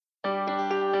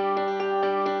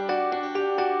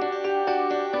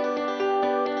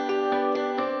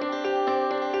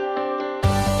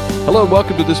Hello and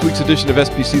welcome to this week's edition of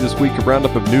SBC This Week, a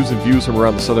roundup of news and views from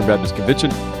around the Southern Baptist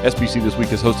Convention. SBC This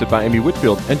Week is hosted by Amy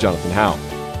Whitfield and Jonathan Howe.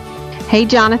 Hey,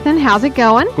 Jonathan, how's it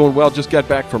going? Going well. Just got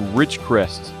back from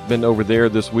Ridgecrest. Been over there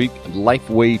this week,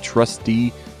 Lifeway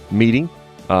trustee meeting.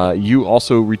 You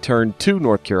also returned to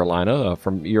North Carolina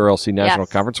from ERLC National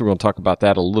Conference. We're going to talk about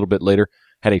that a little bit later.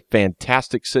 Had a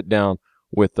fantastic sit-down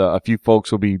with a few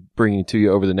folks we'll be bringing to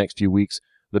you over the next few weeks.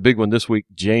 The big one this week,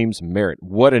 James Merritt.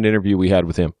 What an interview we had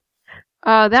with him.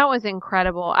 That was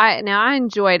incredible. I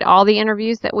enjoyed all the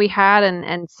interviews that we had,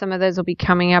 and some of those will be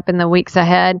coming up in the weeks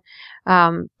ahead.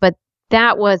 But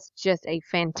that was just a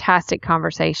fantastic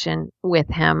conversation with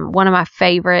him. One of my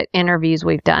favorite interviews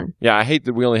we've done. Yeah, I hate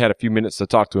that we only had a few minutes to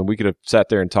talk to him. We could have sat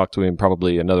there and talked to him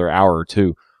probably another hour or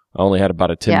two. I only had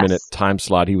about a 10-minute time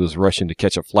slot. He was rushing to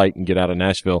catch a flight and get out of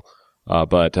Nashville.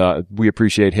 But we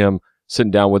appreciate him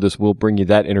sitting down with us. We'll bring you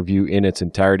that interview in its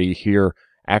entirety here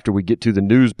after we get to the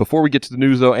news. Before we get to the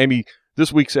news, though, Amy,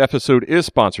 this week's episode is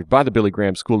sponsored by the Billy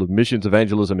Graham School of Missions,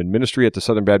 Evangelism, and Ministry at the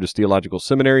Southern Baptist Theological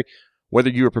Seminary. Whether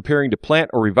you are preparing to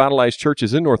plant or revitalize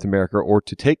churches in North America or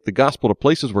to take the gospel to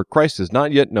places where Christ is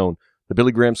not yet known, the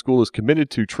Billy Graham School is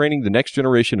committed to training the next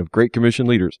generation of Great Commission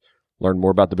leaders. Learn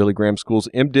more about the Billy Graham School's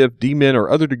MDiv, DMin, or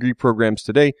other degree programs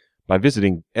today by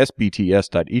visiting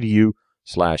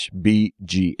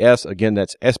sbts.edu/BGS. Again,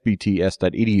 that's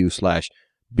sbts.edu/BGS.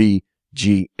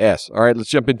 All right, let's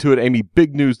jump into it. Amy,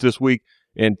 big news this week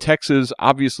in Texas.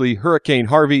 Obviously, Hurricane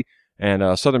Harvey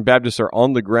and Southern Baptists are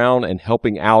on the ground and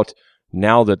helping out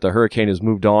now that the hurricane has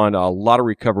moved on. A lot of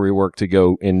recovery work to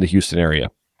go in the Houston area.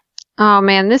 Oh,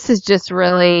 man, this has just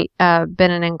really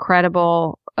been an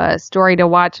incredible story to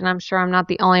watch, and I'm sure I'm not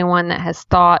the only one that has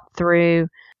thought through,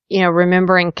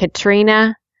 remembering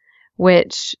Katrina,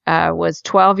 which was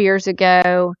 12 years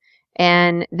ago.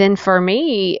 And then for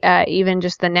me, even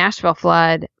just the Nashville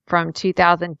flood from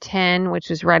 2010, which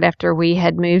was right after we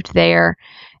had moved there,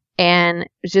 and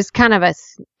just kind of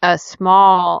a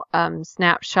small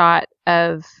snapshot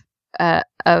of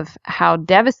how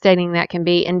devastating that can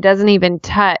be, and doesn't even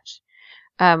touch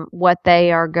what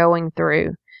they are going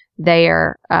through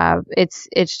there.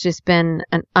 It's just been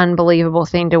an unbelievable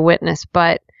thing to witness.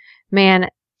 But man,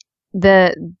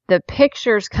 the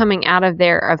pictures coming out of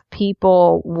there of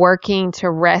people working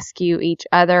to rescue each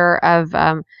other, of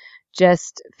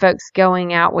just folks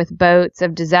going out with boats,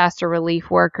 of disaster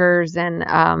relief workers, and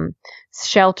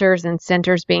shelters and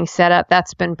centers being set up,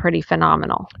 that's been pretty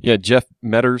phenomenal. Yeah, Jeff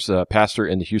Metters, pastor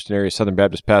in the Houston area, Southern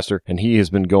Baptist pastor, and he has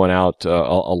been going out a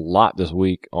lot this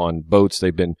week on boats.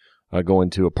 They've been going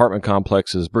to apartment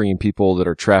complexes, bringing people that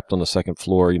are trapped on the second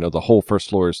floor. The whole first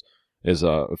floor is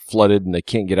flooded and they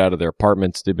can't get out of their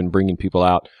apartments. They've been bringing people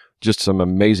out. Just some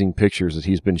amazing pictures that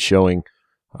he's been showing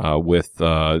with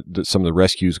some of the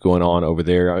rescues going on over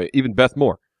there. Even Beth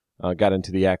Moore got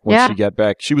into the act once she got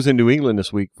back. She was in New England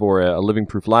this week for a Living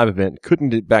Proof Live event. Couldn't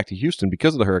get back to Houston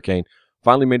because of the hurricane.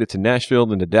 Finally made it to Nashville,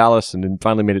 then to Dallas, and then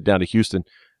finally made it down to Houston.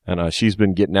 And she's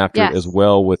been getting after it as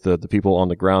well with the people on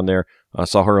the ground there. I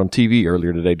saw her on TV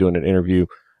earlier today doing an interview.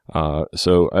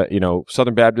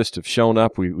 Southern Baptists have shown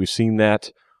up. We've seen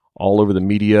that all over the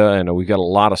media, and we've got a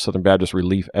lot of Southern Baptist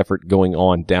relief effort going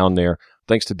on down there,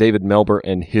 thanks to David Melber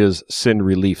and his Send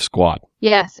Relief Squad.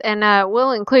 Yes, and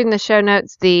we'll include in the show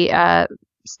notes the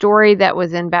story that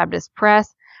was in Baptist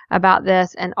Press about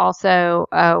this, and also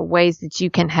ways that you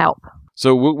can help.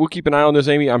 So we'll keep an eye on this,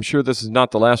 Amy. I'm sure this is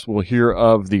not the last we'll hear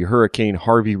of the Hurricane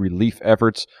Harvey relief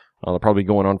efforts. They're probably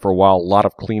going on for a while. A lot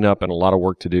of cleanup and a lot of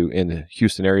work to do in the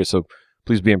Houston area. So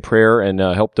please be in prayer and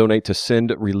help donate to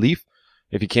Send Relief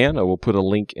if you can. We'll put a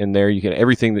link in there. You can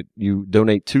everything that you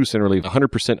donate to Send Relief,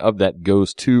 100% of that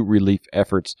goes to relief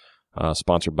efforts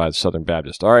sponsored by the Southern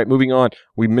Baptist. All right, moving on.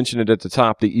 We mentioned it at the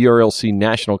top. The ERLC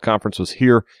National Conference was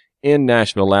here in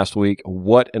Nashville last week.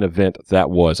 What an event that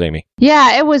was, Amy.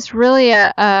 Yeah, it was really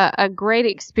a great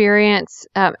experience.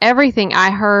 Everything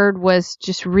I heard was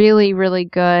just really, really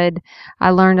good. I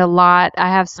learned a lot. I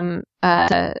have some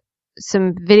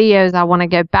videos I want to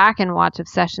go back and watch of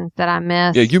sessions that I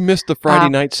missed. Yeah, you missed the Friday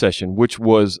night session, which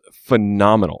was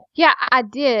phenomenal. Yeah, I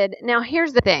did. Now,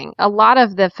 here's the thing. A lot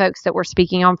of the folks that were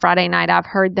speaking on Friday night, I've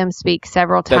heard them speak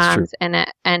several times. That's true.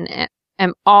 And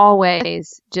am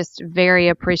always just very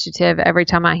appreciative every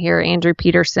time I hear Andrew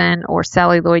Peterson or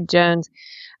Sally Lloyd-Jones.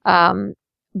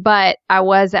 But I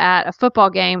was at a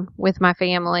football game with my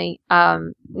family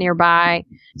nearby,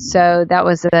 so that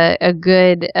was a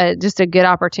good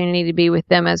opportunity to be with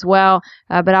them as well.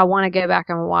 But I want to go back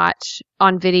and watch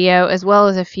on video, as well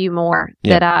as a few more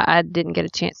that I didn't get a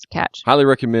chance to catch. Highly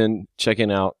recommend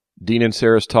checking out Dean and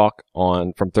Sarah's talk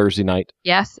from Thursday night.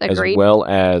 Yes, agreed. As well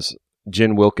as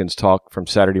Jen Wilkins' talk from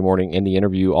Saturday morning and the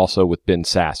interview also with Ben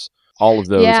Sass. All of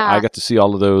those, Yeah. I got to see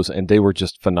all of those, and they were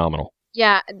just phenomenal.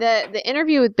 Yeah, the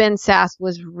interview with Ben Sass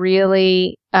was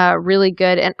really really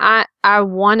good, and I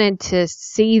wanted to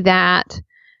see that,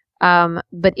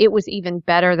 but it was even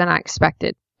better than I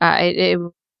expected. It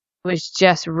was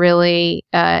just really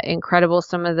incredible,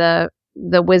 some of the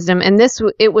wisdom, and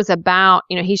it was about,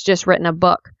 he's just written a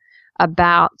book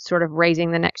about sort of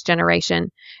raising the next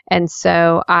generation, and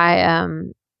so that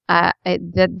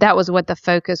was what the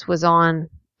focus was on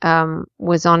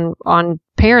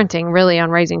parenting, really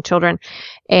on raising children.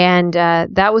 And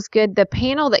that was good. The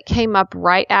panel that came up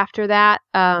right after that,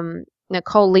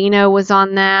 Nicole Lino was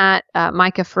on that,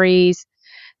 Micah Fries.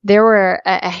 There were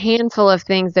a handful of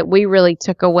things that we really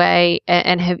took away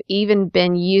and have even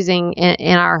been using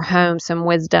in our home, some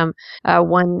wisdom.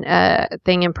 One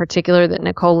thing in particular that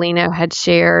Nicole Lino had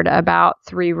shared about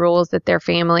 3 rules that their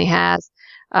family has.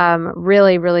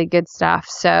 Really, really good stuff.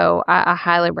 So I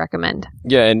highly recommend.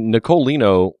 Yeah, and Nicole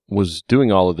Lino was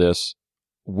doing all of this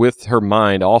with her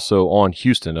mind also on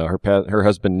Houston. Her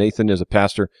husband Nathan is a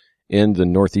pastor in the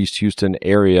Northeast Houston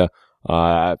area.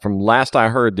 From last I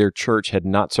heard, their church had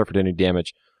not suffered any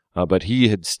damage, but he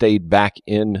had stayed back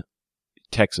in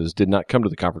Texas, did not come to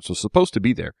the conference, was supposed to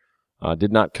be there.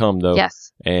 Did not come, though.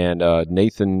 Yes. And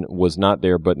Nathan was not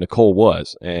there, but Nicole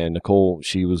was. And Nicole,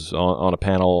 she was on a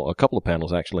panel, a couple of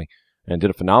panels actually, and did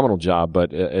a phenomenal job,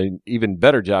 but an even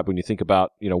better job when you think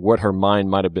about, what her mind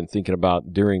might have been thinking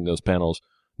about during those panels,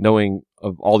 knowing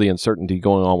of all the uncertainty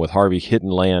going on with Harvey hitting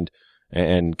land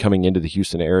and coming into the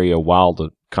Houston area while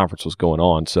the conference was going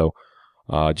on. So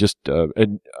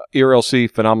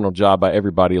ERLC, phenomenal job by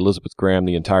everybody. Elizabeth Graham,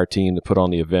 the entire team that put on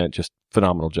the event, just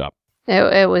phenomenal job.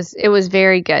 It was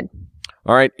very good.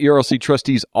 All right. ERLC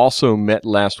trustees also met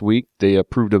last week. They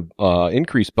approved an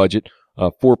increased budget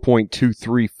of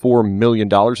 $4.234 million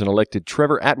and elected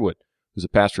Trevor Atwood, who's a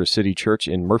pastor of City Church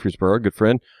in Murfreesboro, a good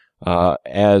friend,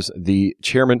 as the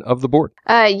chairman of the board.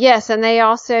 Yes, and they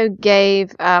also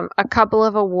gave a couple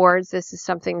of awards. This is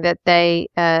something that they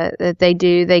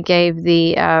do. They gave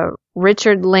the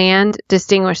Richard Land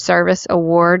Distinguished Service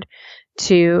Award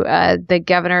to the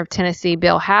governor of Tennessee,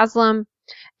 Bill Haslam,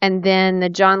 and then the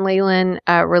John Leland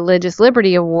Religious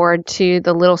Liberty Award to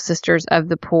the Little Sisters of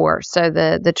the Poor. So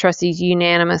the trustees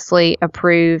unanimously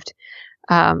approved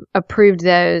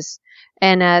those.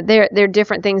 And they're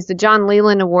different things. The John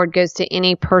Leland Award goes to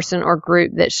any person or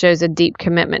group that shows a deep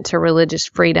commitment to religious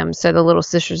freedom. So the Little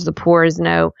Sisters of the Poor is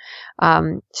no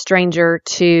stranger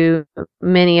to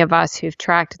many of us who've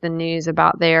tracked the news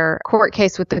about their court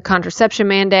case with the contraception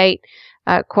mandate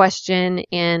question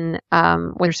in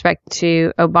with respect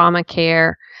to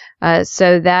Obamacare.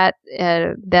 So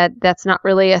that's not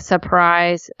really a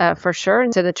surprise for sure.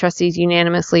 And so the trustees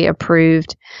unanimously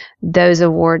approved those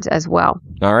awards as well.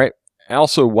 All right.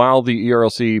 Also, while the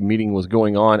ERLC meeting was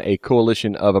going on, a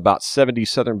coalition of about 70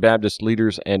 Southern Baptist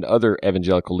leaders and other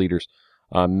evangelical leaders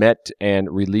met and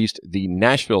released the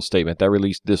Nashville Statement. That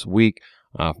released this week.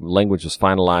 Language was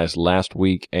finalized last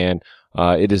week, and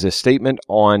it is a statement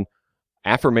on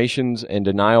affirmations and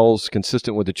denials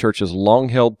consistent with the church's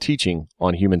long-held teaching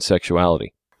on human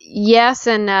sexuality. Yes,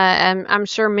 and I'm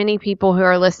sure many people who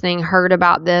are listening heard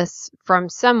about this from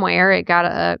somewhere. It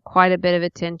got quite a bit of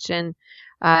attention.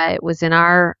 It was in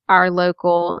our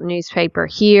local newspaper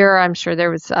here. I'm sure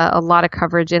there was a lot of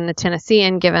coverage in the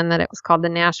Tennessean, given that it was called the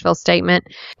Nashville Statement.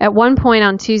 At one point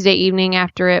on Tuesday evening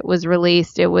after it was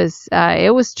released, it was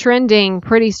trending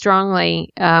pretty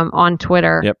strongly on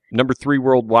Twitter. Yep, number 3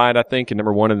 worldwide, I think, and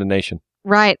number 1 in the nation.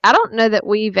 Right. I don't know that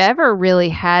we've ever really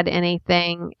had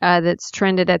anything that's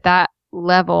trended at that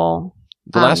level.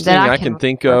 The last thing I can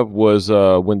think of was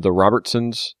when the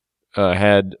Robertsons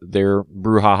had their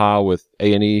brouhaha with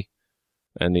A&E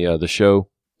and the show.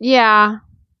 Yeah.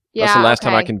 That's the last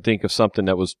time I can think of something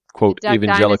that was, quote,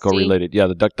 evangelical Dynasty. Related. Yeah,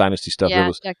 the Duck Dynasty stuff. Yeah, that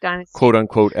was, Duck Dynasty. quote,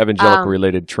 unquote, evangelical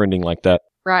related, trending like that.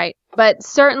 Right. But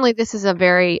certainly this is a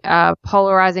very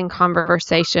polarizing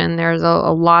conversation. There's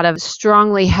a lot of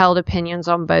strongly held opinions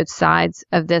on both sides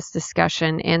of this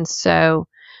discussion. And so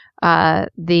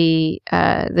the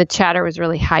chatter was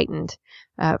really heightened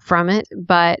from it.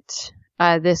 But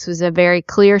this was a very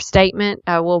clear statement.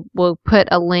 We'll put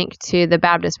a link to the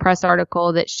Baptist Press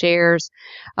article that shares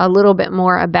a little bit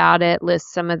more about it,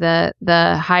 lists some of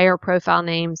the higher profile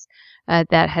names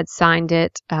that had signed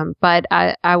it. But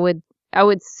I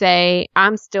would say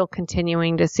I'm still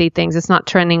continuing to see things. It's not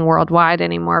trending worldwide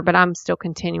anymore, but I'm still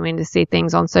continuing to see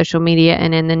things on social media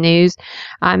and in the news.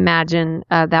 I imagine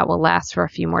that will last for a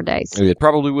few more days. It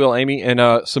probably will, Amy.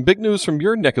 And some big news from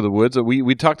your neck of the woods.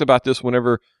 We talked about this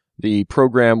whenever the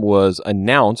program was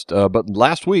announced, but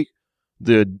last week,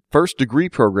 the first degree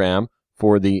program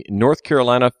for the North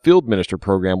Carolina Field Minister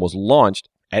program was launched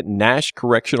at Nash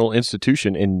Correctional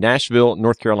Institution in Nashville,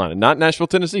 North Carolina. Not Nashville,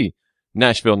 Tennessee.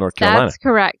 Nashville, North Carolina. That's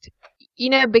correct.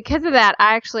 Because of that,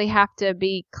 I actually have to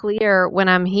be clear when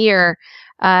I'm here.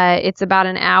 It's about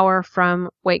an hour from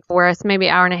Wake Forest, maybe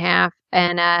an hour and a half.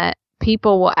 And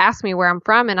people will ask me where I'm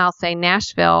from, and I'll say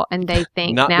Nashville, and they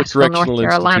think Not Nashville, the North correctional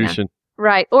Carolina. institution.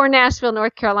 Right. Or Nashville,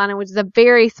 North Carolina, which is a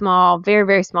very small, very,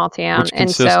 very small town. Which and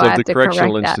consists so I of have the to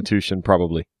correctional correct that. institution,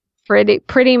 probably.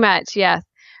 Pretty much, yes.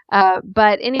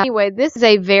 But anyway, this is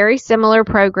a very similar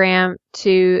program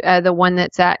to the one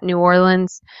that's at New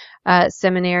Orleans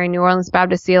Seminary, New Orleans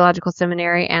Baptist Theological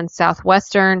Seminary, and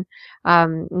Southwestern.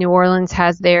 New Orleans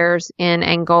has theirs in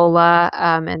Angola,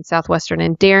 and Southwestern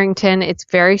in Darrington. It's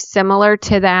very similar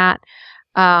to that.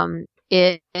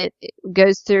 It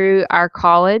goes through our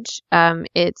college.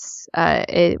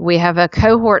 We have a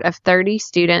cohort of 30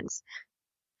 students,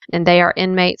 and they are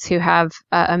inmates who have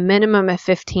a minimum of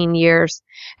 15 years.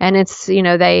 And it's,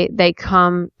 they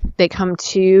come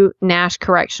to Nash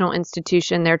Correctional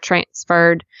Institution. They're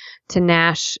transferred to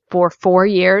Nash for 4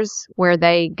 years, where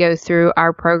they go through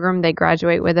our program. They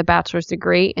graduate with a bachelor's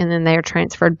degree, and then they are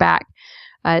transferred back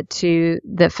to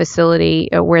the facility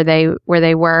where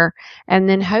they were, and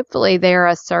then hopefully they're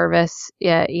a service.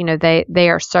 They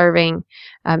are serving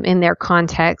in their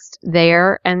context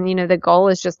there, and the goal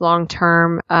is just long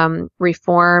term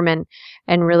reform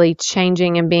and really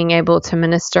changing and being able to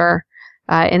minister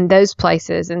in those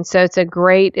places. And so it's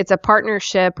a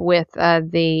partnership with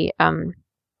the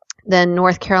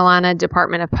North Carolina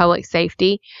Department of Public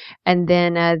Safety, and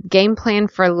then Game Plan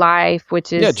for Life,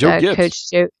 which is Joe Gibbs. Coach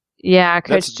Joe. Yeah,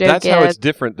 Coach Joe That's Gibbs. how it's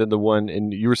different than the one,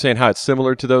 and you were saying how it's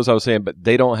similar to those. I was saying, but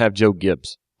they don't have Joe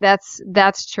Gibbs.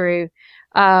 That's true.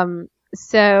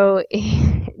 So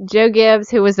Joe Gibbs,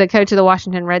 who was the coach of the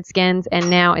Washington Redskins and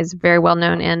now is very well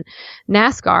known in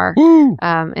NASCAR,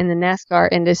 in the NASCAR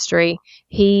industry,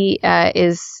 he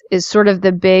is sort of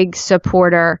the big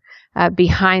supporter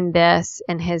behind this,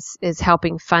 and is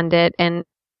helping fund it. And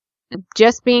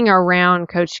just being around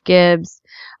Coach Gibbs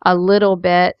a little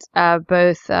bit,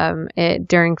 both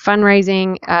during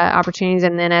fundraising opportunities,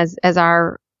 and then as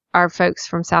our folks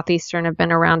from Southeastern have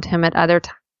been around him at other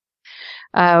times.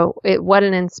 What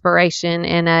an inspiration.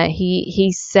 And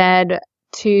he said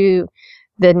to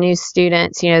the new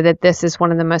students, that this is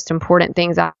one of the most important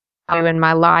things I do in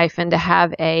my life, and to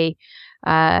have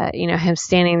him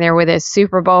standing there with his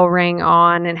Super Bowl ring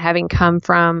on, and having come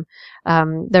from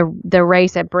the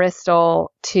race at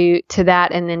Bristol to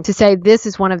that, and then to say this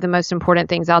is one of the most important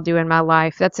things I'll do in my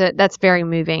life. That's very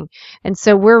moving. And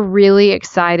so we're really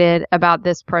excited about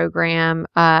this program.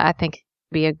 I think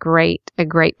it'll be a great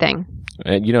thing.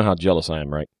 And you know how jealous I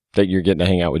am, right? That you're getting to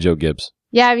hang out with Joe Gibbs.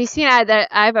 Yeah, have you seen? I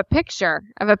have a picture.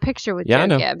 I have a picture with Joe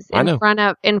Gibbs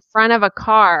in front of a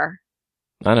car.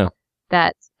 I know.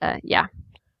 That's yeah.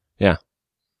 Yeah,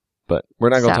 but we're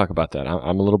not going to talk about that.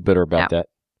 I'm a little bitter about that.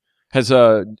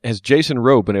 Has Jason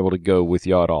Rowe been able to go with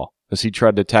you at all? Has he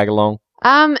tried to tag along?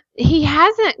 He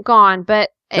hasn't gone, but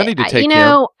I need to take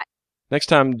him. Next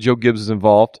time Joe Gibbs is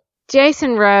involved.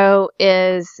 Jason Rowe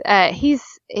is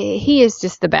he is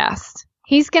just the best.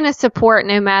 He's going to support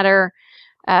no matter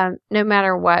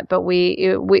what. But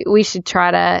we should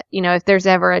try to, if there's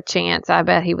ever a chance, I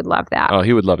bet he would love that. Oh,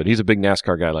 he would love it. He's a big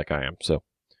NASCAR guy like I am. So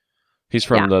he's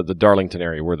from the Darlington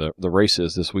area where the race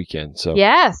is this weekend. So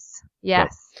yes. So.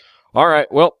 All right.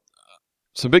 Well,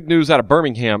 some big news out of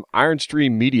Birmingham. Iron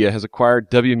Stream Media has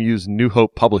acquired WMU's New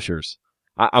Hope Publishers.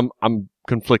 I'm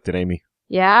conflicted, Amy.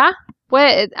 Yeah?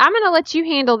 Well, I'm going to let you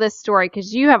handle this story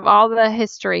because you have all the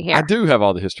history here. I do have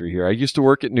all the history here. I used to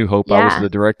work at New Hope. Yeah. I was the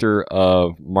director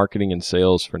of marketing and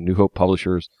sales for New Hope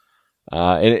Publishers.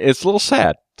 And it's a little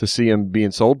sad to see them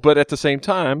being sold, but at the same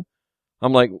time,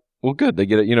 I'm like, well, good. They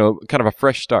get kind of a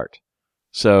fresh start.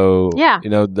 So,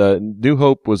 the New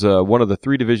Hope was one of the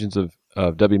three divisions of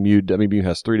WMU. WMU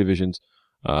has three divisions,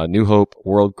 New Hope,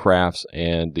 World Crafts,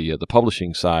 and the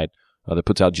publishing side that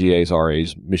puts out GAs,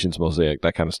 RAs, Missions Mosaic,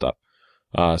 that kind of stuff.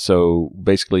 So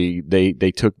basically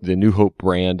they took the New Hope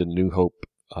brand and New Hope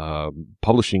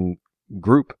publishing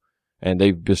group, and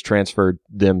they've just transferred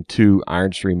them to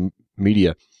Iron Stream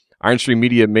Media. Iron Stream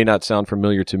Media may not sound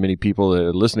familiar to many people that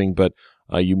are listening, but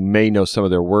you may know some of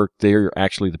their work. They're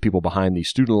actually the people behind the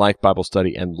Student Life Bible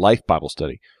Study and Life Bible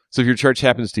Study. So if your church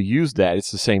happens to use that,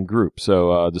 it's the same group.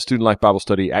 So the Student Life Bible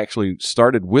Study actually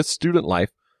started with Student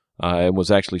Life and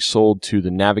was actually sold to the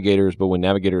Navigators. But when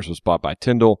Navigators was bought by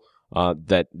Tyndall,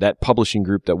 that publishing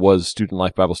group that was Student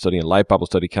Life Bible Study and Life Bible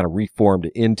Study kind of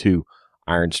reformed into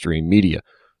Iron Stream Media.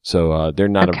 So they're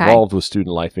not involved with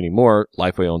Student Life anymore.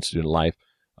 Lifeway owns Student Life,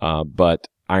 but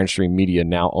Iron Stream Media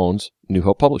now owns New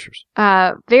Hope Publishers.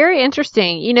 Very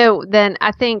interesting. Then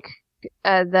I think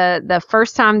the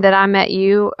first time that I met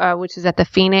you, which is at the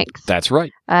Phoenix. That's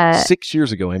right. 6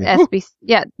 years ago, Amy. SBC,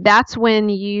 yeah, that's when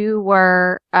you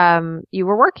were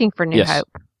working for New Hope.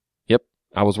 Yep,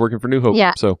 I was working for New Hope.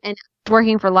 Yeah, so and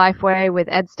working for Lifeway with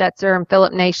Ed Stetzer and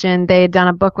Philip Nation. They had done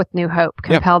a book with New Hope,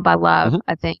 Compelled by Love,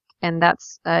 I think. And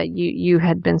that's you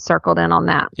had been circled in on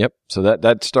that. Yep. So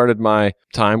that started my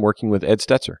time working with Ed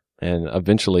Stetzer, and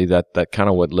eventually that kind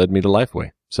of what led me to Lifeway.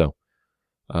 So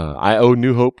I owe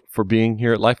New Hope for being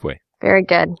here at Lifeway. Very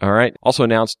good. All right. Also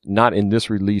announced, not in this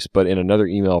release, but in another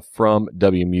email from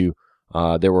WMU,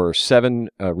 there were 7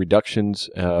 reductions,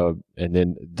 and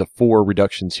then the 4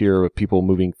 reductions here of people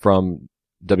moving from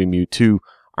WMU to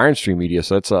Iron Stream Media.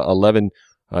 So that's 11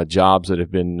 jobs that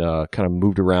have been kind of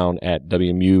moved around at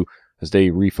WMU as they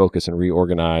refocus and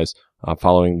reorganize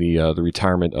following the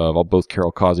retirement of both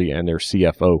Carol Causey and their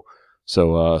CFO.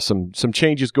 So some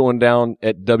changes going down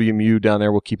at WMU down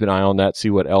there. We'll keep an eye on that, see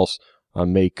what else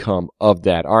may come of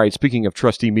that. All right, speaking of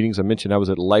trustee meetings, I mentioned I was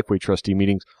at Lifeway trustee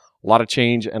meetings. A lot of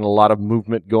change and a lot of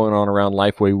movement going on around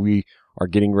Lifeway. We are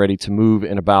getting ready to move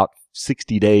in about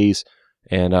 60 days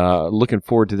and looking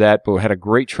forward to that. But we had a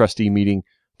great trustee meeting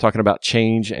talking about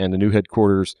change and the new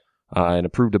headquarters, and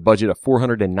approved a budget of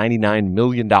 $499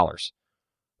 million,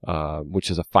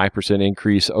 which is a 5%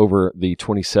 increase over the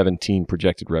 2017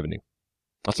 projected revenue.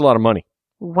 That's a lot of money.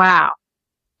 Wow.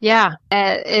 Yeah.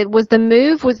 It was the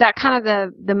move. Was that kind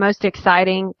of the most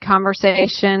exciting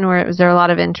conversation, or was there a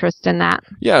lot of interest in that?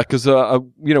 Yeah, because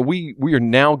we are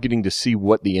now getting to see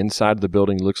what the inside of the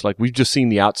building looks like. We've just seen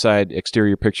the outside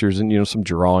exterior pictures and some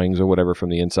drawings or whatever from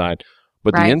the inside.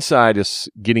 But the inside is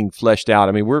getting fleshed out.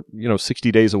 I mean, we're,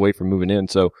 60 days away from moving in,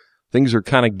 so things are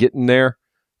kind of getting there.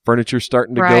 Furniture's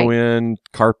starting to go in,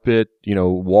 carpet,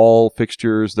 wall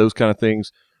fixtures, those kind of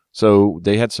things. So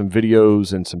they had some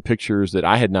videos and some pictures that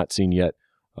I had not seen yet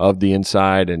of the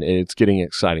inside, and it's getting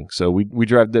exciting. So we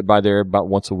drive by there about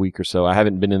once a week or so. I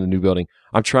haven't been in the new building.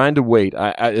 I'm trying to wait.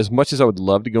 As much as I would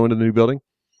love to go into the new building,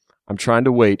 I'm trying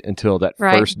to wait until that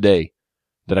first day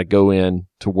that I go in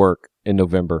to work in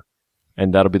November.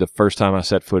 And that'll be the first time I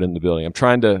set foot in the building. I'm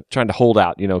trying to hold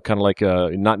out, kind of like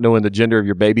not knowing the gender of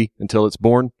your baby until it's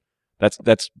born. That's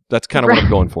kind of what I'm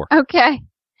going for. Okay,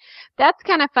 that's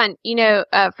kind of fun.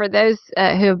 For those who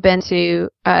have been to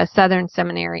Southern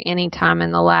Seminary any time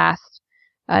in the last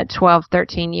 12,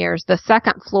 13 years, the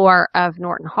second floor of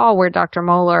Norton Hall, where Dr.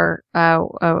 Moeller,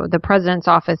 the president's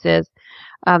office is,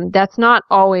 that's not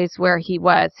always where he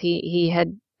was. He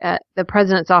had the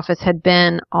president's office had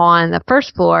been on the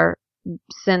first floor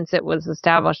since it was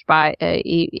established by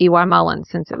E.Y. Mullen,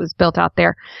 since it was built out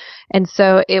there. And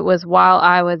so it was while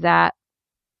I was at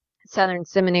Southern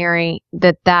Seminary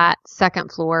that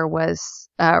second floor was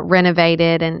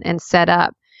renovated and set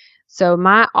up. So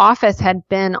my office had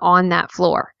been on that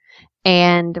floor.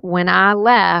 And when I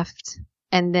left,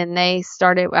 and then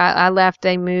I left,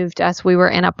 they moved us. We were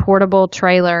in a portable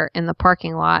trailer in the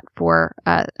parking lot for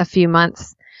a few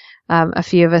months. A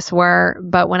few of us were,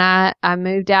 but when I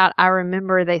moved out, I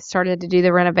remember they started to do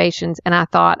the renovations, and I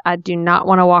thought, I do not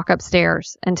want to walk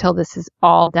upstairs until this is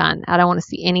all done. I don't want to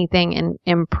see anything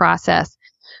in process.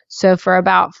 So for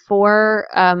about 4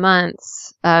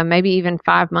 months, maybe even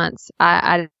 5 months,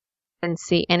 I didn't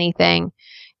see anything,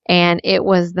 and it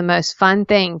was the most fun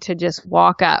thing to just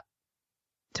walk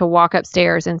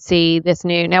upstairs and see this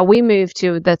new. Now we moved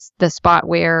to the spot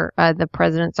where the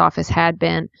president's office had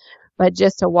been. But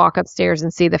just to walk upstairs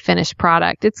and see the finished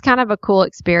product, it's kind of a cool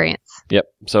experience. Yep.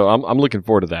 So I'm looking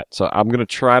forward to that. So I'm going to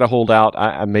try to hold out.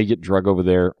 I may get drug over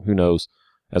there. Who knows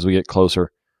as we get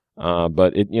closer.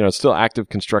 But it's still active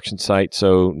construction site.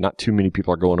 So not too many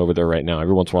people are going over there right now.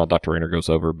 Every once in a while, Dr. Rayner goes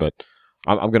over, but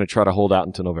I'm going to try to hold out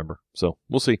until November. So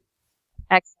we'll see.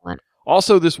 Excellent.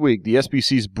 Also this week, the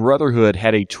SBC's Brotherhood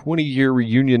had a 20-year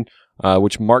reunion,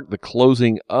 which marked the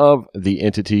closing of the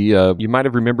entity. You might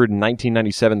have remembered in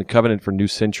 1997, the Covenant for New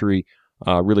Century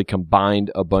really combined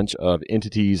a bunch of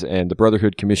entities, and the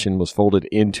Brotherhood Commission was folded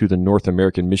into the North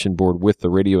American Mission Board with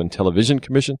the Radio and Television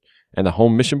Commission and the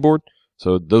Home Mission Board.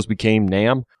 So those became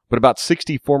NAM. But about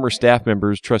 60 former staff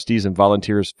members, trustees, and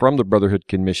volunteers from the Brotherhood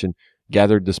Commission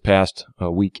gathered this past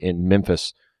week in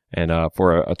Memphis and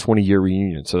for a 20-year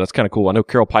reunion. So that's kind of cool. I know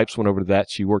Carol Pipes went over to that.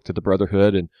 She worked at the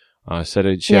Brotherhood and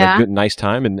said she had a good, nice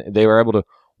time, and they were able to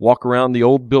walk around the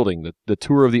old building, the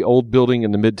tour of the old building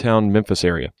in the Midtown Memphis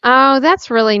area. Oh, that's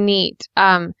really neat.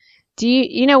 Do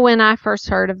you know when I first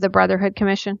heard of the Brotherhood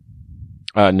Commission?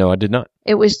 No, I did not.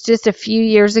 It was just a few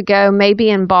years ago, maybe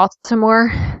in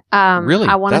Baltimore. Really?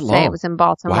 I want to That say long? it was in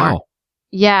Baltimore. Wow.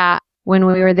 Yeah, when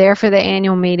we were there for the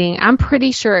annual meeting. I'm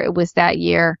pretty sure it was that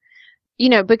year.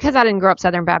 Because I didn't grow up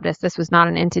Southern Baptist, this was not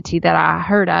an entity that I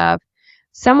heard of.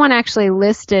 Someone actually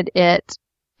listed it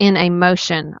in a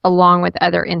motion along with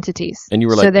other entities. And you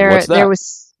were so like, there, what's that? there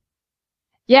was,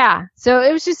 yeah. So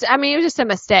it was just a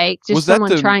mistake. Just Was that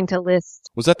someone trying to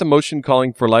list. Was that the motion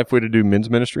calling for Lifeway to do men's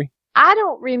ministry? I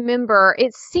don't remember.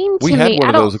 It seemed to We me. had one I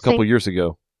of don't those a couple think, years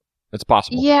ago. It's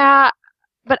possible. Yeah,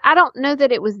 but I don't know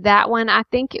that it was that one. I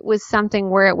think it was something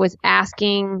where it was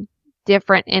asking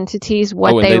different entities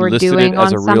what and they were listed doing it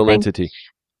as on a something. real entity.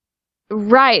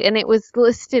 Right, and it was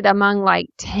listed among like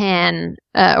 10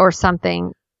 or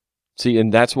something. See,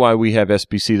 and that's why we have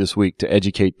SBC this week, to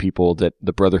educate people that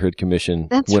the Brotherhood Commission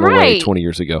That's went away right. 20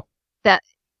 years ago.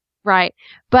 Right.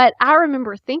 But I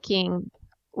remember thinking,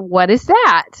 what is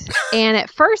that? And at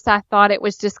first I thought it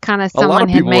was just kind of A lot someone of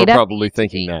had people are made up. probably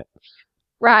thinking that.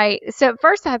 Right. So at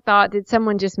first I thought, did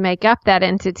someone just make up that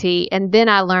entity? And then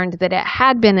I learned that it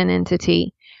had been an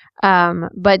entity.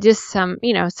 But just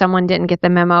someone didn't get the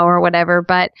memo or whatever.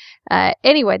 But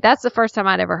anyway, that's the first time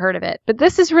I'd ever heard of it. But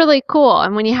this is really cool.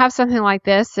 And when you have something like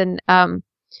this, and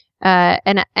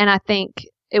I think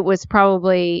it was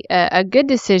probably a good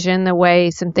decision the way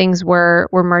some things were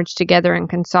merged together and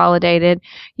consolidated.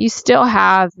 You still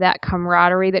have that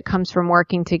camaraderie that comes from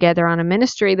working together on a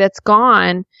ministry that's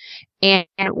gone. And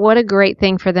what a great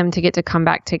thing for them to get to come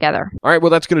back together. All right, well,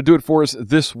 that's going to do it for us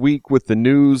this week with the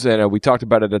news, and we talked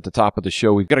about it at the top of the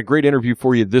show. We've got a great interview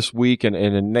for you this week and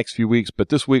in the next few weeks, but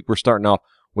this week we're starting off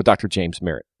with Dr. James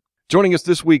Merritt. Joining us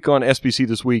this week on SBC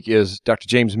This Week is Dr.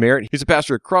 James Merritt. He's a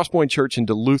pastor at Crosspoint Church in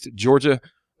Duluth, Georgia.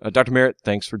 Dr. Merritt,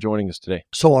 thanks for joining us today.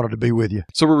 So honored to be with you.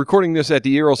 So we're recording this at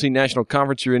the ERLC National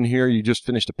Conference. You're in here. You just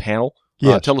finished a panel.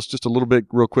 Yes. Tell us just a little bit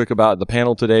real quick about the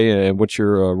panel today and what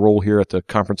your role here at the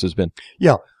conference has been.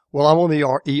 Yeah. Well, I'm on the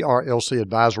ERLC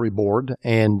Advisory Board,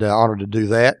 and honored to do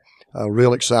that.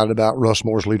 Real excited about Russ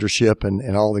Moore's leadership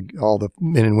and all the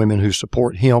men and women who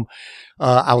support him.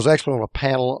 I was actually on a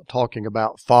panel talking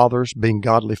about fathers being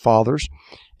godly fathers,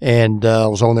 and I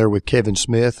was on there with Kevin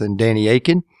Smith and Danny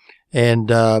Aiken,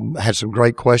 and had some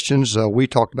great questions. We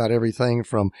talked about everything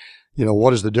from,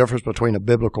 what is the difference between a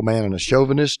biblical man and a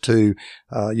chauvinist to,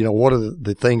 what are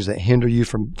the things that hinder you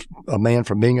from a man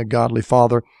from being a godly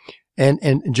father,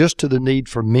 and just to the need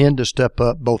for men to step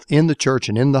up both in the church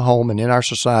and in the home and in our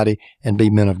society and be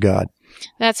men of God.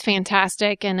 That's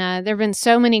fantastic. And there have been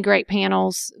so many great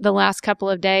panels the last couple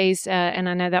of days, and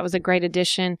I know that was a great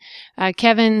addition.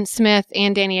 Kevin Smith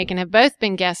and Danny Aiken have both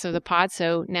been guests of the pod,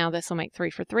 so now this will make 3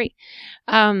 for 3.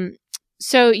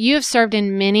 So you have served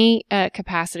in many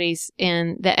capacities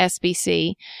in the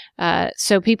SBC.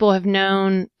 So people have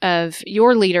known of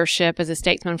your leadership as a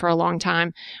statesman for a long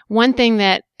time. One thing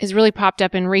that has really popped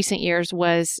up in recent years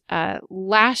was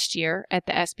last year at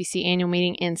the SBC annual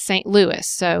meeting in St. Louis.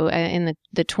 So in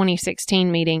the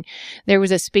 2016 meeting, there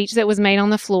was a speech that was made on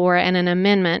the floor and an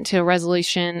amendment to a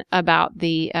resolution about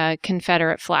the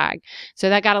Confederate flag. So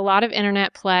that got a lot of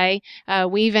internet play.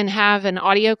 We even have an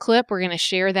audio clip. We're going to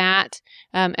share that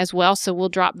as well. So we'll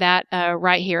drop that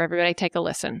right here. Everybody take a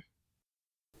listen.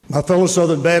 My fellow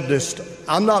Southern Baptists,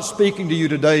 I'm not speaking to you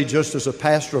today just as a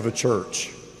pastor of a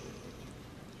church.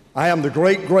 I am the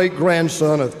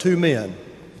great-great-grandson of 2 men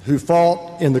who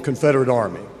fought in the Confederate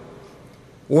Army.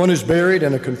 One is buried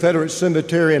in a Confederate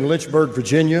cemetery in Lynchburg,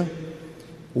 Virginia.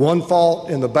 One fought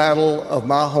in the battle of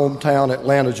my hometown,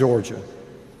 Atlanta, Georgia.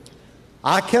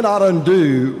 I cannot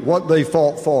undo what they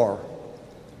fought for,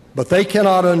 but they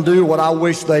cannot undo what I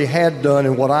wish they had done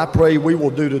and what I pray we will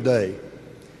do today.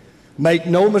 Make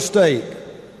no mistake,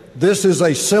 this is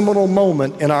a seminal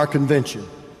moment in our convention.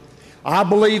 I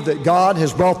believe that God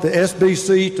has brought the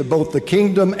SBC to both the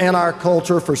kingdom and our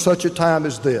culture for such a time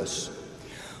as this.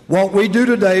 What we do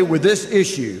today with this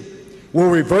issue will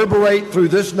reverberate through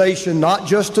this nation not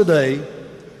just today,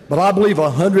 but I believe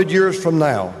 100 years from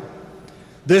now.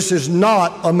 This is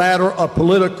not a matter of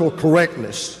political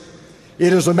correctness.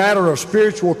 It is a matter of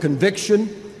spiritual conviction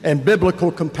and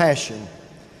biblical compassion.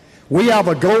 We have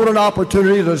a golden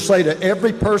opportunity to say to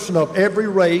every person of every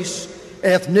race,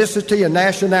 ethnicity, and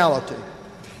nationality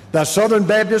that Southern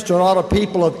Baptists are not a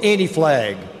people of any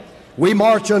flag. We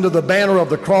march under the banner of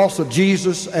the cross of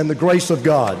Jesus and the grace of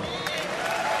God.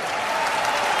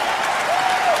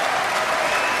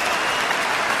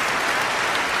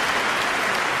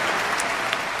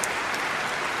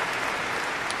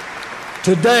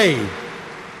 Today,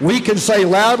 we can say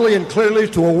loudly and clearly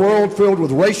to a world filled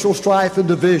with racial strife and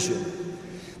division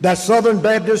that Southern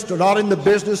Baptists are not in the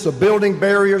business of building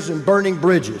barriers and burning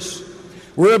bridges.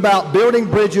 We're about building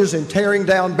bridges and tearing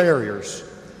down barriers.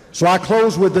 So I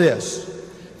close with this.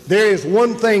 There is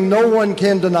one thing no one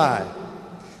can deny.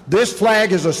 This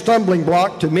flag is a stumbling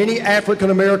block to many African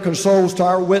American souls to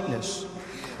our witness.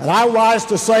 And I rise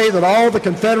to say that all the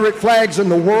Confederate flags in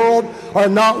the world are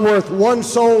not worth one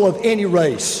soul of any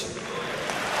race.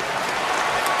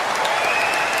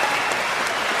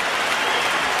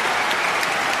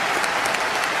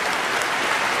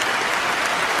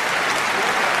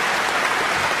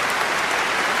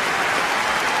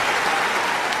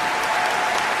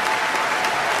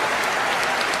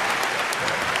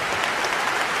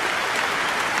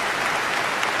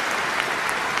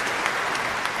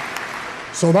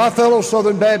 So my fellow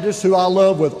Southern Baptists who I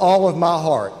love with all of my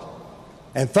heart,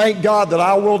 and thank God that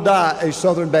I will die a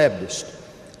Southern Baptist,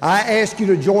 I ask you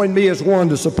to join me as one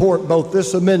to support both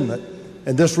this amendment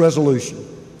and this resolution.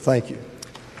 Thank you.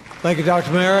 Thank you,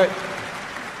 Dr. Merritt.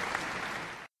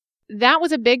 That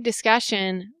was a big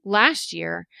discussion last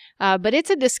year, but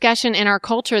it's a discussion in our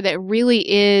culture that really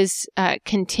is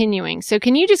continuing. So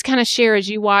can you just kind of share, as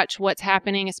you watch what's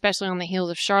happening, especially on the heels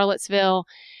of Charlottesville,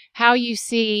 how you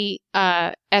see,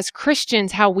 as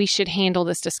Christians, how we should handle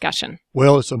this discussion?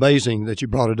 Well, it's amazing that you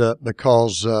brought it up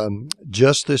because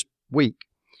just this week,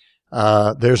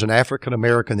 there's an African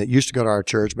American that used to go to our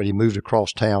church, but he moved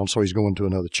across town, so he's going to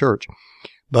another church.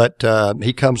 But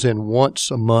he comes in once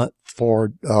a month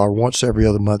or once every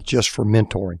other month just for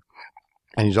mentoring.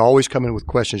 And he's always coming with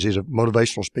questions. He's a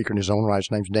motivational speaker in his own right.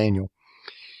 His name's Daniel.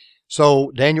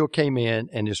 So Daniel came in,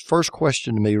 and his first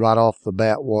question to me right off the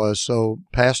bat was, so,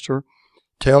 Pastor,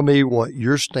 tell me what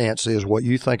your stance is, what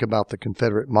you think about the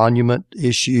Confederate monument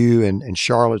issue and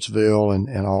Charlottesville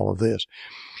and all of this.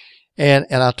 And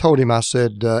I told him, I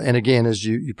said, and again, as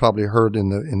you probably heard in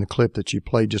the clip that you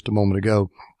played just a moment ago,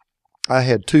 I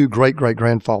had two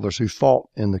great-great-grandfathers who fought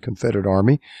in the Confederate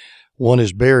Army. One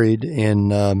is buried in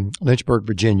Lynchburg,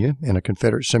 Virginia, in a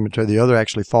Confederate cemetery. The other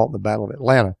actually fought in the Battle of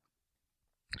Atlanta.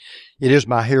 It is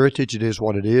my heritage. It is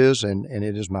what it is, and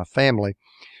it is my family.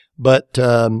 But,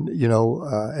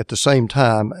 at the same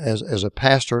time, as a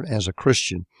pastor, as a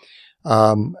Christian,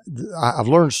 I've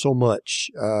learned so much,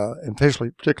 and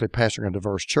particularly pastoring a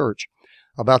diverse church,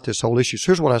 about this whole issue. So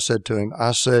here's what I said to him.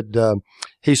 I said,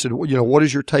 he said, what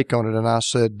is your take on it? And I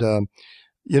said, the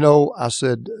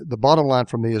bottom line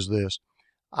for me is this.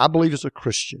 I believe as a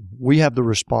Christian, we have the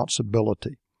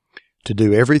responsibility to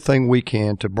do everything we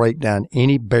can to break down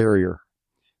any barrier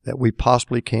that we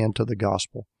possibly can to the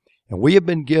gospel. And we have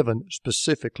been given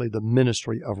specifically the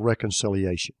ministry of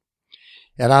reconciliation.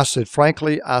 And I said,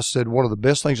 frankly, one of the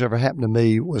best things that ever happened to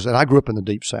me was that I grew up in the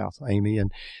Deep South, Amy. And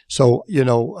so,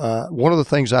 one of the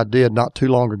things I did not too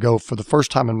long ago for the first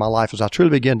time in my life is I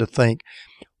truly began to think,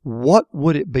 what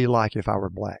would it be like if I were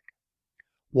black?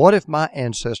 What if my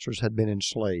ancestors had been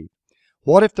enslaved?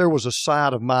 What if there was a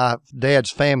side of my dad's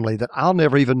family that I'll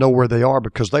never even know where they are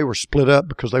because they were split up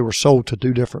because they were sold to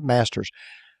two different masters?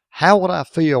 How would I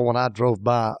feel when I drove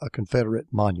by a Confederate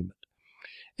monument?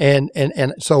 And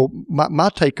so my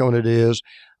take on it is,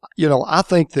 I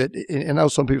think that, and I know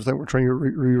some people think we're trying to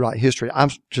rewrite history. I'm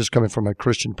just coming from a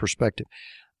Christian perspective.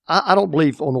 I don't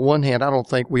believe, on the one hand, I don't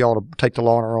think we ought to take the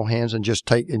law in our own hands and just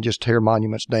tear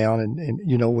monuments down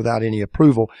and without any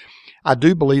approval. I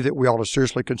do believe that we ought to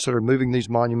seriously consider moving these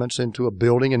monuments into a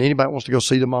building, and anybody who wants to go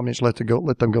see the monuments, let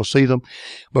them go see them.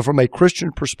 But from a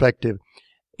Christian perspective,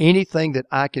 anything that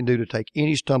I can do to take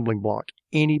any stumbling block,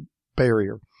 any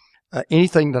barrier,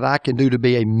 anything that I can do to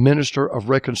be a minister of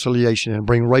reconciliation and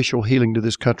bring racial healing to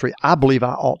this country, I believe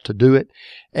I ought to do it.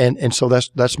 And so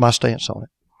that's my stance on it.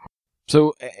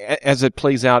 So as it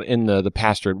plays out in the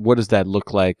pastorate, what does that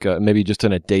look like, maybe just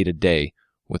in a day-to-day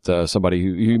with somebody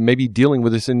who may be dealing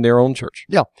with this in their own church?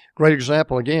 Yeah, great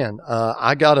example again.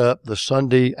 I got up the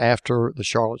Sunday after the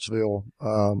Charlottesville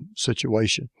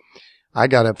situation. I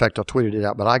got up, in fact, I tweeted it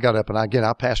out, but I got up, and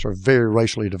I pastor a very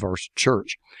racially diverse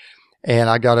church.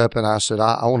 And I got up and I said,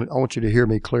 I want you to hear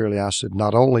me clearly. I said,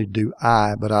 not only do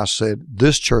I, but I said,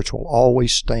 this church will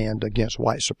always stand against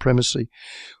white supremacy.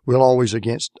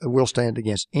 We'll stand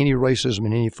against any racism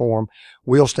in any form.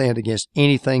 We'll stand against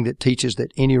anything that teaches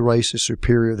that any race is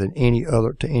superior than any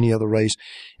other race.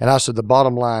 And I said, the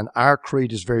bottom line, our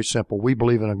creed is very simple. We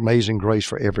believe in amazing grace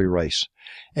for every race.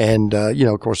 And,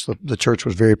 of course, the church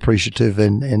was very appreciative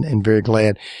and very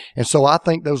glad. And so I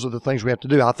think those are the things we have to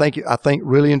do. I think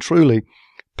really and truly,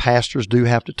 pastors do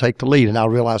have to take the lead. And I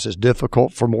realize it's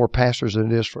difficult for more pastors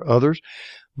than it is for others.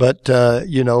 But,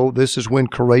 this is when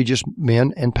courageous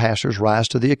men and pastors rise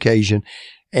to the occasion.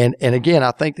 And again,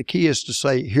 I think the key is to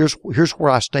say, here's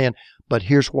where I stand, but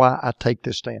here's why I take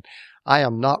this stand.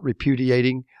 I'm not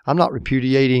repudiating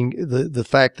the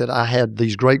fact that I had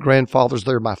these great grandfathers.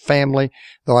 They're my family,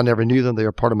 though I never knew them. They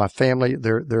are part of my family.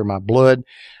 They're my blood.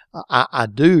 I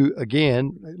do,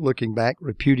 again, looking back,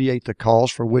 repudiate the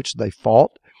cause for which they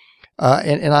fought.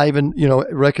 And I even,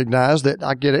 recognize that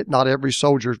I get it. Not every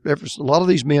soldier, a lot of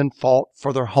these men fought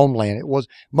for their homeland. It was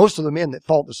most of the men that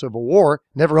fought the Civil War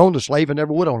never owned a slave and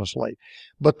never would own a slave,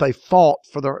 but they fought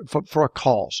for a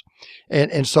cause.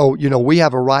 And so, we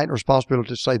have a right and responsibility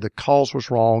to say the cause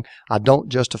was wrong. I don't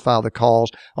justify the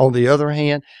cause. On the other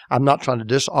hand, I'm not trying to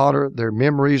dishonor their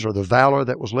memories or the valor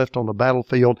that was left on the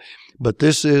battlefield. But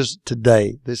this is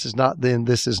today. This is not then.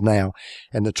 This is now.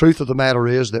 And the truth of the matter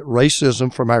is that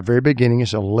racism from our very beginning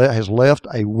has left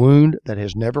a wound that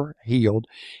has never healed.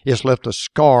 It's left a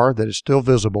scar that is still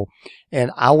visible.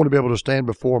 And I want to be able to stand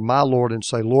before my Lord and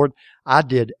say, Lord, I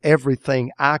did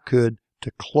everything I could to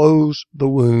close the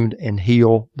wound and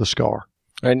heal the scar.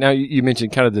 All right. Now, you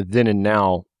mentioned kind of the then and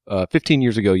now. 15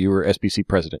 years ago, you were SBC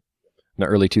president in the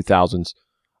early 2000s.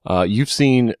 You've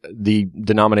seen the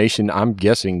denomination, I'm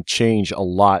guessing, change a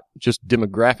lot just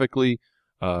demographically,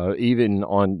 even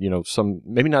on, some,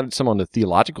 maybe not some on the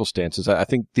theological stances. I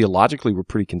think theologically we're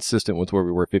pretty consistent with where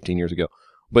we were 15 years ago.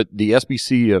 But the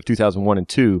SBC of 2001 and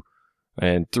 2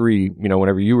 and 3,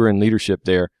 whenever you were in leadership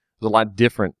there, was a lot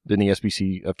different than the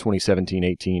SBC of 2017,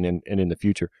 18, and in the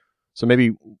future. So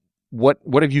maybe what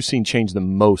have you seen change the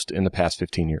most in the past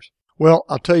 15 years? Well,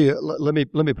 I'll tell you, let me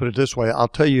put it this way. I'll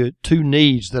tell you two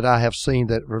needs that I have seen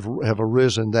that have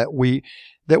arisen that we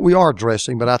are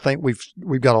addressing, but I think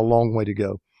we've got a long way to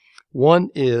go. One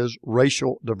is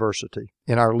racial diversity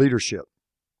in our leadership.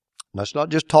 Let's not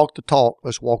just talk the talk,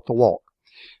 let's walk the walk.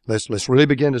 Let's really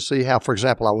begin to see how, for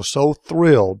example, I was so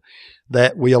thrilled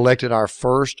that we elected our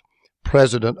first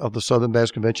president of the Southern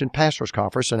Baptist Convention Pastors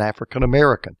Conference, an African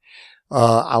American.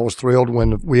 I was thrilled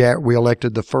when we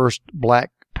elected the first black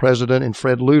president in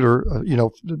Fred Luter,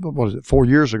 what was it, 4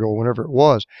 years ago, whenever it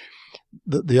was.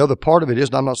 The other part of it is,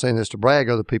 and I'm not saying this to brag,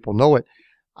 other people know it,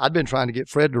 I'd been trying to get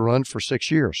Fred to run for 6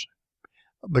 years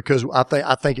because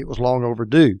I think it was long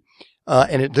overdue.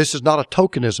 This is not a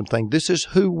tokenism thing. This is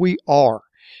who we are.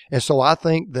 And so I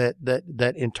think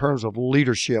that in terms of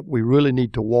leadership, we really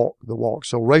need to walk the walk.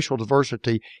 So racial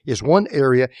diversity is one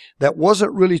area that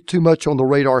wasn't really too much on the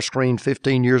radar screen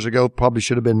 15 years ago. Probably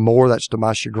should have been more. That's to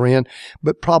my chagrin,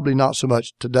 but probably not so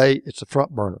much today. It's a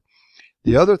front burner.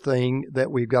 The other thing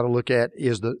that we've got to look at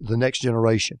is the next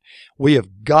generation. We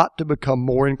have got to become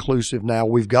more inclusive now.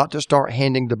 We've got to start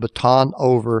handing the baton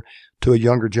over to a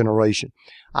younger generation.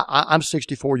 I'm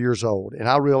 64 years old, and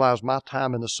I realize my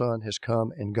time in the sun has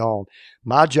come and gone.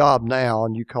 My job now,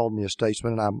 and you called me a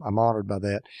statesman, and I'm honored by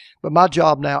that, but my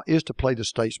job now is to play the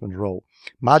statesman's role.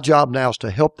 My job now is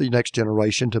to help the next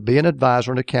generation, to be an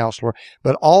advisor and a counselor,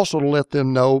 but also to let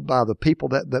them know by the people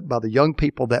by the young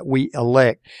people that we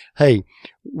elect, hey,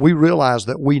 we realize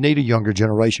that we need a younger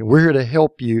generation. We're here to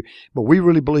help you, but we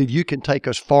really believe you can take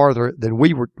us farther than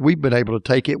we've been able to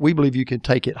take it. We believe you can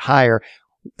take it higher.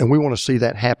 And we want to see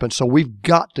that happen. So we've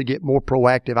got to get more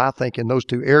proactive, I think, in those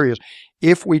two areas.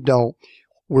 If we don't,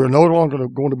 we're no longer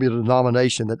going to be a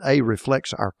denomination that, A,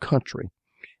 reflects our country,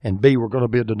 and B, we're going to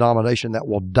be a denomination that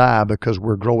will die because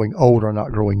we're growing older,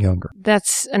 not growing younger.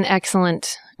 That's an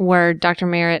excellent word, Dr.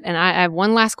 Merritt. And I have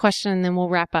one last question, and then we'll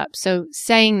wrap up. So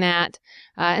saying that,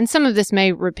 and some of this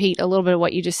may repeat a little bit of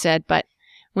what you just said, but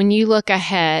when you look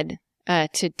ahead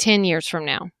to 10 years from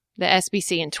now, the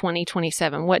SBC in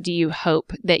 2027, what do you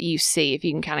hope that you see, if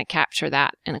you can kind of capture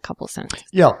that in a couple of sentences?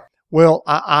 Yeah. Well,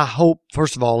 I hope,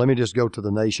 first of all, let me just go to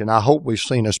the nation. I hope we've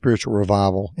seen a spiritual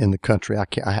revival in the country. I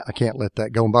can't let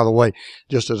that go. And by the way,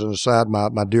 just as an aside,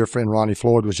 my dear friend Ronnie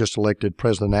Floyd was just elected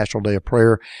president of the National Day of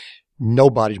Prayer.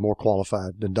 Nobody's more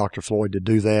qualified than Dr. Floyd to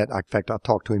do that. In fact, I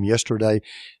talked to him yesterday.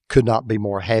 Could not be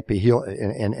more happy.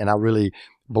 And I really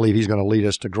believe he's going to lead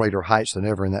us to greater heights than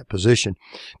ever in that position.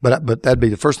 But that'd be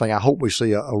the first thing. I hope we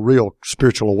see a real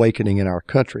spiritual awakening in our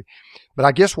country. But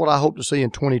I guess what I hope to see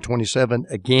in 2027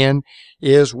 again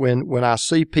is when I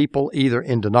see people either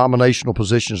in denominational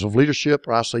positions of leadership,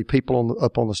 or I see people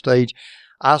up on the stage,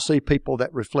 I see people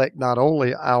that reflect not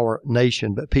only our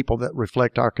nation, but people that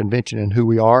reflect our convention and who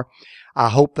we are. I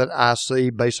hope that I see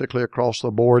basically across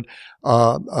the board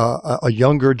a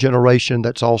younger generation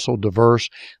that's also diverse,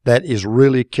 that is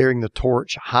really carrying the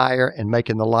torch higher and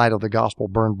making the light of the gospel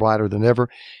burn brighter than ever.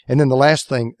 And then the last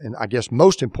thing, and I guess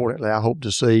most importantly, I hope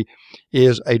to see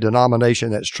is a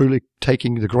denomination that's truly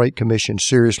taking the Great Commission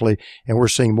seriously, and we're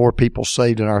seeing more people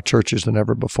saved in our churches than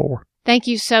ever before. Thank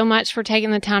you so much for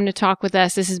taking the time to talk with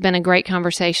us. This has been a great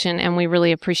conversation, and we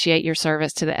really appreciate your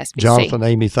service to the SBC. Jonathan,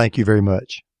 Amy, thank you very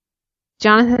much.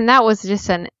 Jonathan, that was just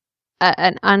an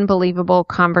unbelievable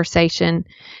conversation.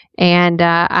 And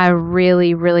I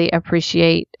really, really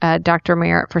appreciate Dr.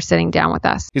 Merritt for sitting down with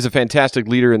us. He's a fantastic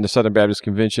leader in the Southern Baptist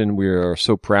Convention. We are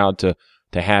so proud to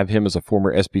have him as a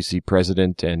former SBC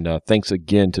president. And thanks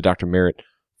again to Dr. Merritt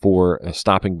for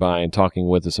stopping by and talking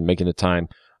with us and making the time.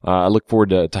 I look forward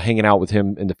to hanging out with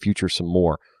him in the future some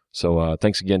more. So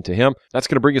thanks again to him. That's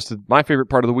going to bring us to my favorite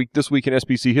part of the week, this week in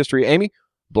SBC history. Amy,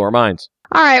 blow our minds.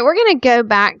 All right, we're going to go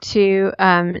back to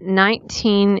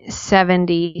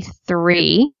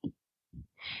 1973.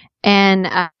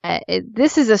 And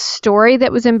this is a story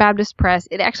that was in Baptist Press.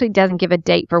 It actually doesn't give a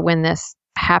date for when this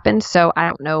happened, so I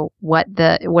don't know what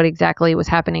exactly was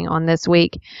happening on this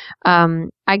week.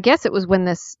 I guess it was when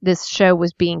this show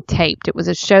was being taped. It was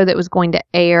a show that was going to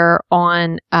air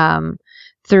on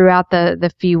throughout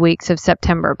the few weeks of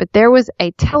September. But there was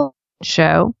a television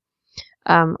show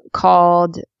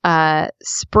called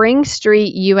Spring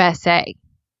Street USA.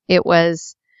 It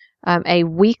was a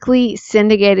weekly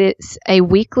syndicated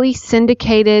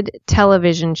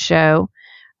television show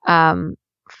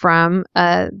from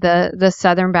the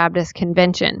Southern Baptist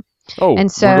Convention. Oh,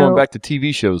 and so we're going back to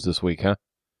TV shows this week, huh?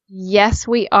 Yes,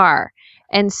 we are.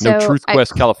 And so No Truth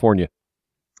Quest, California.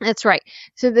 That's right.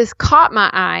 So this caught my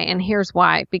eye, and here's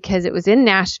why. Because it was in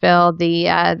Nashville. The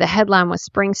headline was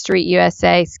Spring Street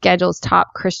USA schedules top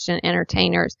Christian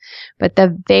entertainers. But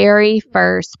the very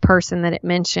first person that it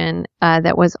mentioned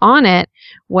that was on it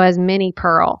was Minnie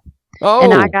Pearl. Oh.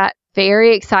 And I got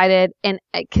very excited. And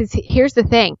because here's the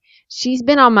thing. She's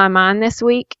been on my mind this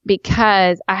week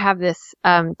because I have this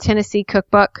Tennessee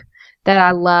cookbook that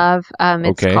I love.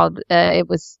 It's called, it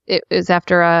was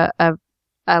after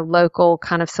a local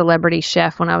kind of celebrity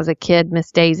chef when I was a kid,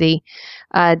 Miss Daisy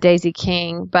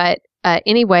King. But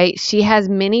anyway, she has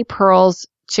Minnie Pearl's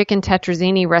chicken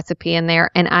tetrazzini recipe in there,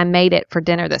 and I made it for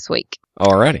dinner this week.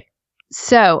 Alrighty.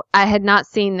 So I had not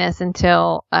seen this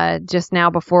until just now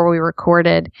before we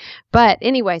recorded. But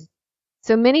anyways,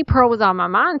 so Minnie Pearl was on my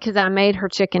mind because I made her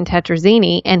chicken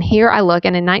tetrazzini, and here I look,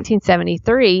 and in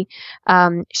 1973,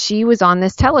 she was on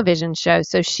this television show.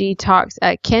 So she talks.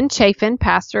 Ken Chafin,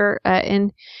 pastor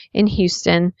in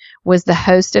Houston, was the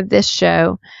host of this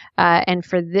show, and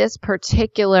for this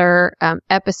particular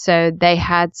episode, they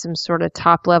had some sort of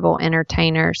top level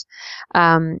entertainers.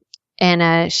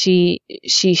 And she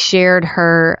shared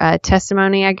her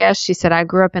testimony, I guess. She said, I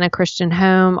grew up in a Christian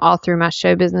home all through my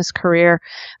show business career.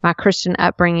 My Christian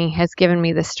upbringing has given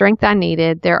me the strength I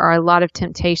needed. There are a lot of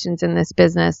temptations in this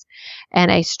business, and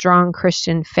a strong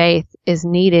Christian faith is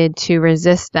needed to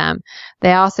resist them.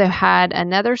 They also had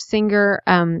another singer,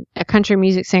 a country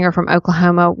music singer from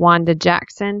Oklahoma, Wanda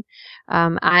Jackson.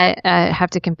 I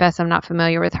have to confess I'm not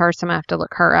familiar with her, so I'm going to have to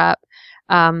look her up.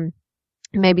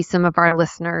 Maybe some of our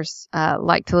listeners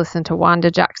like to listen to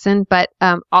Wanda Jackson, but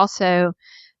also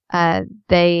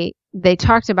they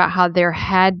talked about how there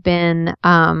had been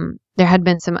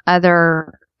some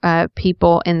other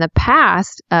people in the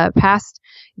past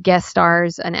guest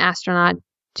stars, an astronaut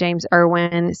James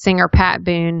Irwin, singer Pat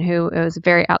Boone, who was a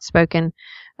very outspoken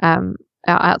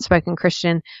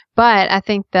Christian. But I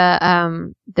think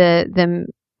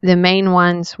the main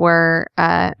ones were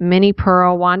Minnie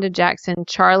Pearl, Wanda Jackson,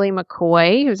 Charlie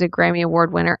McCoy, who was a Grammy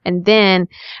Award winner, and then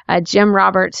Jim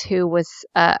Roberts, who was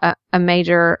a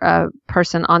major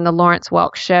person on the Lawrence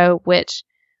Welk Show, which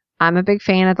I'm a big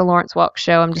fan of the Lawrence Welk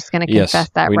Show. I'm just going to confess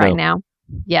that right now.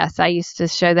 Yes, I used to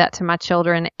show that to my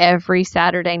children every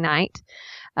Saturday night.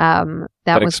 That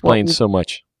explains so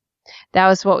much. That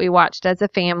was what we watched as a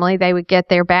family. They would get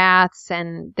their baths,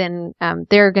 and then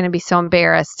they're going to be so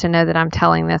embarrassed to know that I'm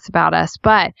telling this about us.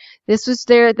 But this was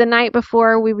the night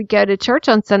before we would go to church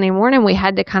on Sunday morning. We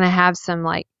had to kind of have some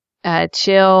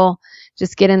chill,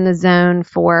 just get in the zone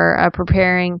for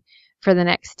preparing for the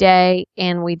next day.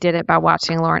 And we did it by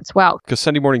watching Lawrence Welk. Because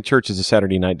Sunday morning church is a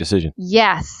Saturday night decision.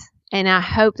 Yes. And I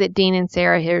hope that Dean and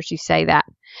Sarah hears you say that.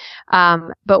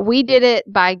 But we did it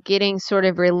by getting sort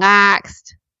of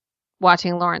relaxed,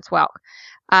 watching Lawrence Welk.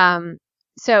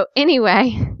 So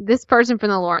anyway, this person from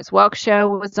the Lawrence Welk Show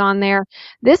was on there.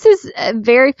 This is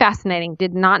very fascinating.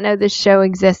 Did not know this show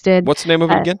existed. What's the name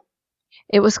of it again?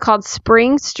 It was called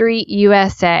Spring Street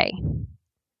USA.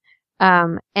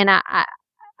 And I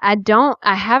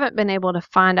haven't been able to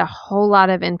find a whole lot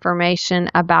of information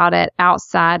about it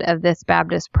outside of this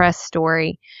Baptist Press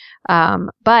story.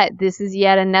 But this is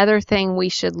yet another thing we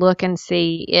should look and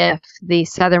see if the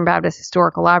Southern Baptist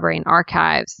Historical Library and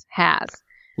Archives has.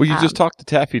 Well, you just talked to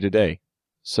Taffy today,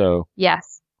 so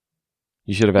yes,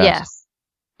 you should have asked. Yes,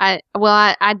 I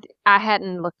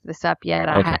hadn't looked this up yet.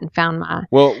 I hadn't found my.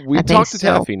 Well, we talked to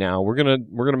so. Taffy now. We're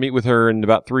gonna meet with her in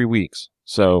about 3 weeks,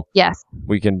 so Yes.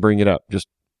 we can bring it up. Just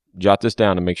jot this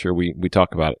down and make sure we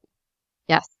talk about it.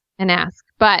 Yes, and ask.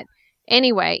 But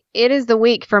anyway, it is the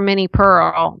week for Minnie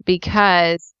Pearl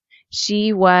because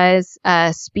she was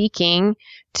speaking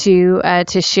to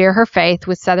share her faith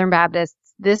with Southern Baptists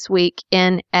this week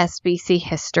in SBC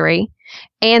history,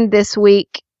 and this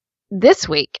week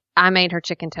I made her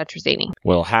chicken tetrazzini.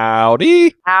 Well,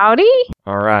 howdy. Howdy.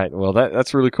 All right. Well,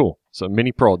 that's really cool. So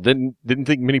Minnie Pearl didn't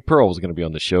think Minnie Pearl was going to be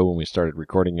on the show when we started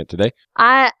recording it today.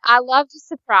 I love the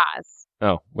surprise.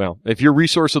 Oh, well, if your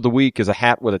resource of the week is a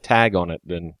hat with a tag on it,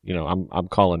 then, I'm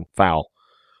calling foul.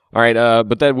 All right.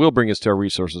 But that will bring us to our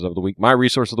resources of the week. My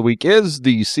resource of the week is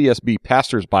the CSB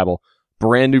Pastor's Bible,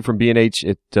 brand new from B&H.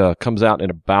 It comes out in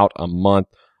about a month.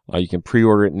 You can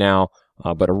pre-order it now.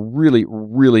 But a really,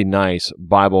 really nice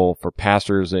Bible for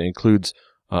pastors. It includes,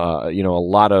 a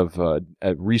lot of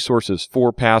resources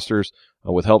for pastors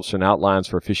with helps and outlines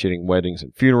for officiating weddings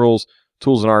and funerals,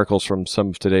 tools and articles from some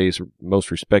of today's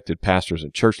most respected pastors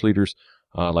and church leaders,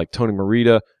 like Tony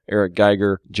Merida, Eric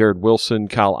Geiger, Jared Wilson,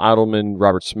 Kyle Idleman,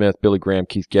 Robert Smith, Billy Graham,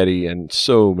 Keith Getty, and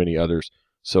so many others.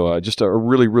 So just a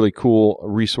really, really cool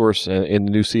resource in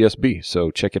the new CSB. So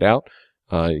check it out.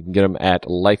 You can get them at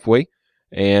Lifeway.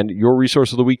 And your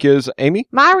resource of the week is, Amy?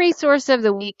 My resource of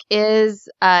the week is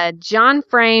John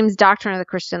Frame's Doctrine of the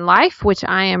Christian Life, which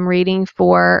I am reading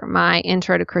for my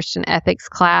Intro to Christian Ethics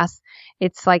class.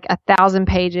 It's like 1,000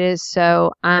 pages,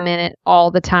 so I'm in it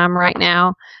all the time right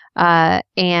now. I've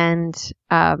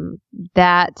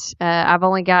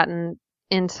only gotten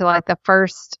into like the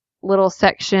first little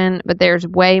section, but there's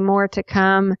way more to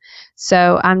come.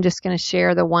 So I'm just going to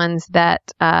share the ones that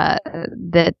I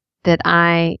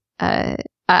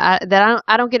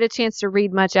don't get a chance to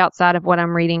read much outside of what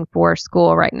I'm reading for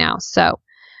school right now. So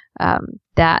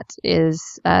that's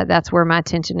where my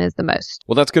attention is the most.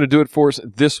 Well, that's going to do it for us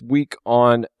this week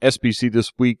on SBC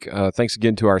This Week. Thanks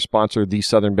again to our sponsor, the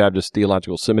Southern Baptist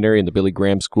Theological Seminary and the Billy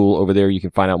Graham School over there. You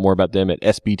can find out more about them at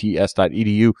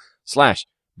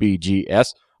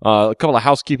sbts.edu/BGS. A couple of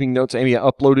housekeeping notes. Amy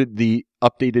uploaded the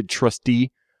updated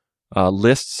trustee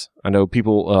lists. I know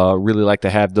people really like to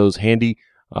have those handy.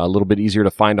 A little bit easier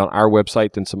to find on our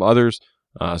website than some others.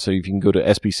 So if you can go to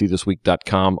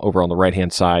sbcthisweek.com over on the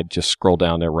right-hand side, just scroll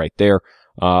down there right there.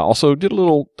 Also did a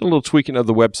little tweaking of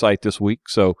the website this week.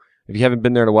 So if you haven't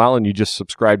been there in a while and you just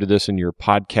subscribe to this in your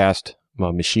podcast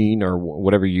machine or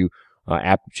whatever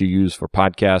app that you use for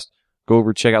podcast, go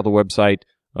over, check out the website,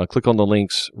 click on the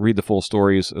links, read the full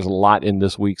stories. There's a lot in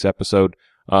this week's episode.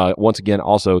 Once again,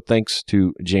 also thanks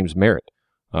to James Merritt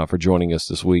for joining us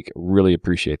this week. Really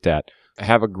appreciate that.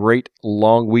 Have a great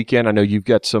long weekend. I know you've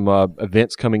got some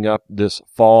events coming up this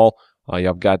fall.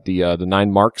 You've got the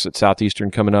 9 Marks at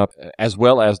Southeastern coming up, as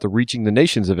well as the Reaching the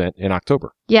Nations event in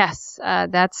October. Yes,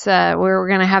 that's we're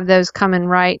going to have those coming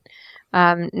right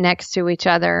next to each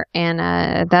other,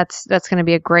 and that's going to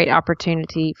be a great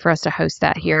opportunity for us to host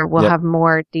that here. We'll have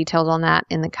more details on that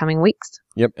in the coming weeks.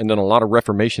 Yep, and then a lot of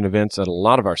Reformation events at a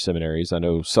lot of our seminaries. I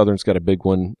know Southern's got a big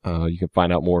one. You can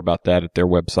find out more about that at their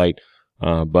website.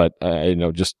 But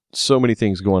just so many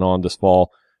things going on this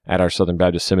fall at our Southern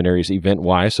Baptist seminaries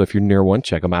event-wise. So if you're near one,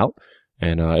 check them out.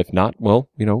 And if not, well,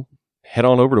 head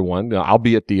on over to one. I'll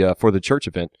be at the For the Church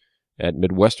event at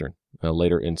Midwestern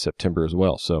later in September as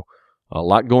well. So a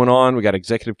lot going on. We got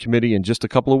executive committee in just a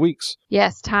couple of weeks.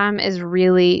 Yes, time is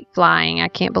really flying. I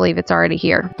can't believe it's already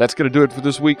here. That's going to do it for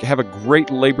this week. Have a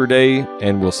great Labor Day,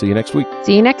 and we'll see you next week.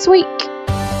 See you next week.